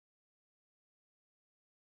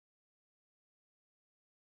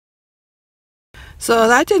So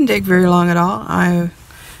that didn't take very long at all.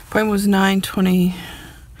 Appointment was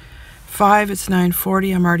 9:25. It's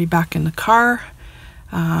 9:40. I'm already back in the car.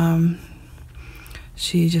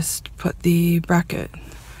 She just put the bracket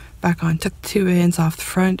back on, took the 2 ends off the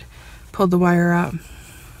front, pulled the wire up,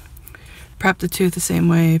 prepped the tooth the same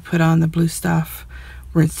way, put on the blue stuff,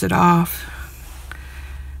 rinsed it off,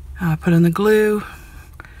 put on the glue,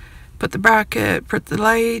 put the bracket, put the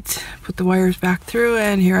light, put the wires back through,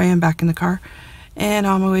 and here I am back in the car and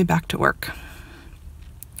on my way back to work.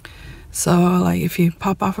 So like if you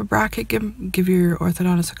pop off a bracket, give your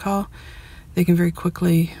orthodontist a call. They can very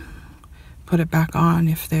quickly put it back on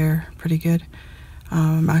if they're pretty good.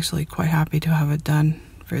 I'm actually quite happy to have it done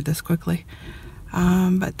for this quickly.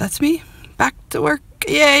 But that's me, back to work.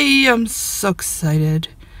 Yay, I'm so excited.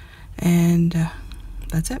 And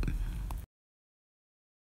that's it.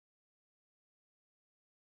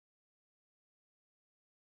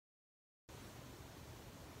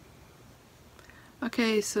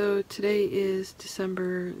 Okay, so today is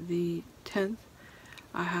December the 10th.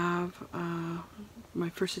 I have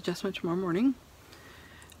my first adjustment tomorrow morning,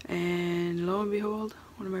 and lo and behold,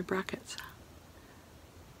 one of my brackets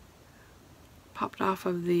popped off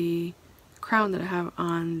of the crown that I have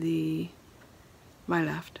on my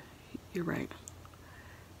left. You're right.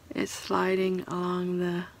 It's sliding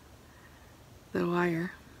along the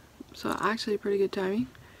wire. So actually pretty good timing,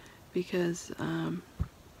 because I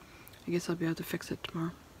guess I'll be able to fix it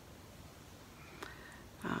tomorrow.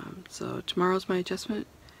 So tomorrow's my adjustment,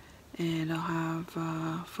 and I'll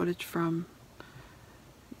have footage from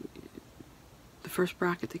the first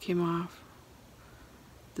bracket that came off,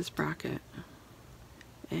 this bracket,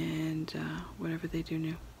 and whatever they do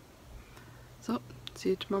new. So,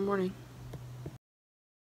 see you tomorrow morning.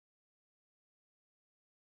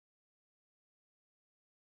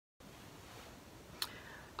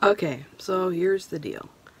 Okay, so here's the deal.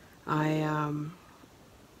 I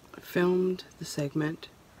filmed the segment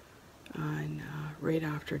on right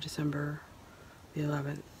after December the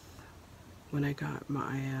 11th when I got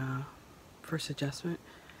my first adjustment,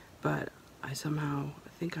 but I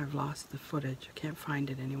think I've lost the footage. I can't find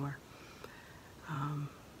it anywhere. On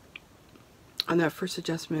that first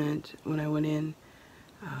adjustment, when I went in,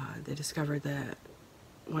 they discovered that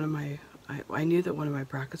I knew that one of my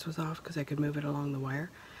brackets was off because I could move it along the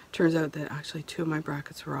wire. Turns out that actually 2 of my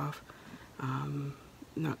brackets were off.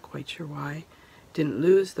 Not quite sure why. Didn't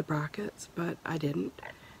lose the brackets, but I didn't.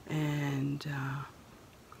 And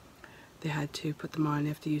they had to put them on. They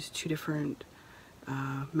have to use 2 different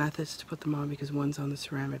methods to put them on, because one's on the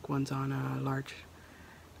ceramic, one's on a large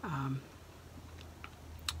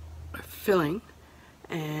filling.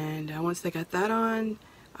 And once they got that on,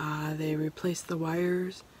 they replaced the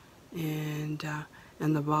wires, and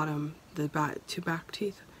the bottom, the 2 back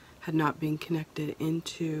teeth had not been connected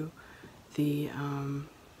into the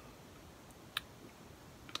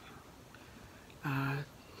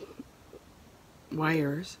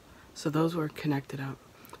wires, so those were connected up.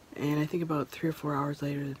 And I think about 3 or 4 hours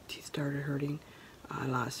later, the teeth started hurting. I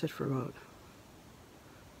lasted for about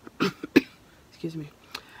excuse me,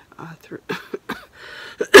 3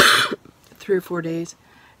 or 4 days,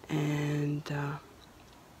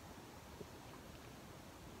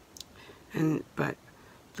 but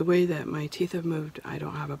the way that my teeth have moved, I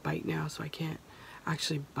don't have a bite now, so I can't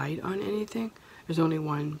actually bite on anything. There's only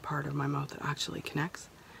one part of my mouth that actually connects,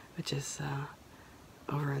 which is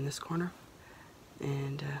over in this corner,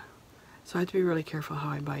 and so I have to be really careful how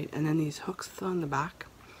I bite. And then these hooks on the back,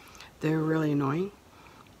 they're really annoying.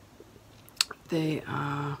 They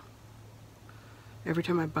every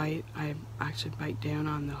time I bite, I actually bite down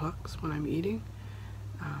on the hooks when I'm eating.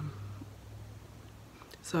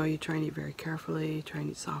 So you try and eat very carefully, try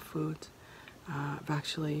and eat soft foods. I've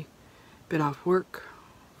actually been off work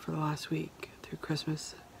for the last week through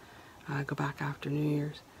Christmas. I go back after New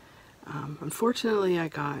Year's. Unfortunately, I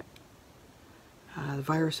got the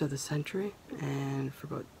virus of the century, and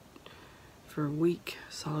for a week,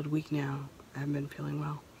 solid week now, I haven't been feeling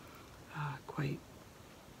well. Quite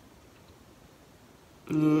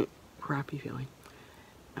crappy feeling.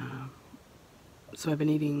 So I've been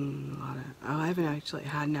eating a lot of, I haven't actually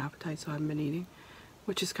had an appetite, so I haven't been eating,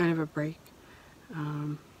 which is kind of a break,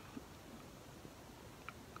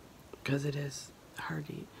 because it is hard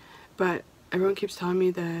to eat. But everyone keeps telling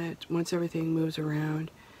me that once everything moves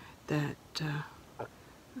around, that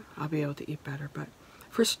I'll be able to eat better. But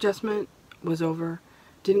first adjustment was over.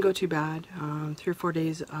 Didn't go too bad. 3 or 4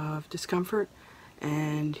 days of discomfort,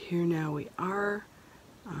 and here now we are.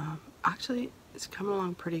 Actually, it's coming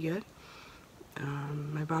along pretty good.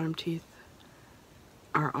 My bottom teeth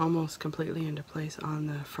are almost completely into place on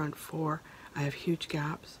the front 4. I have huge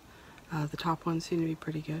gaps. The top ones seem to be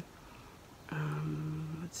pretty good.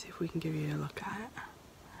 Let's see if we can give you a look at it.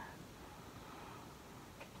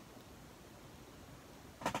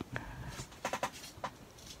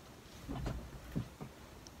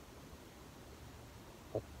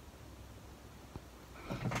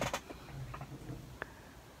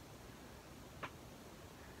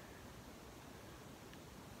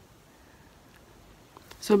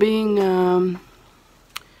 So being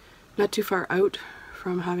not too far out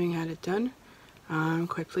from having had it done, I'm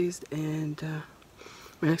quite pleased, and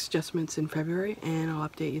my next adjustment's in February, and I'll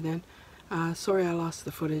update you then. Sorry I lost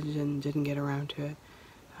the footage and didn't get around to it,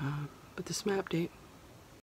 but this is my update.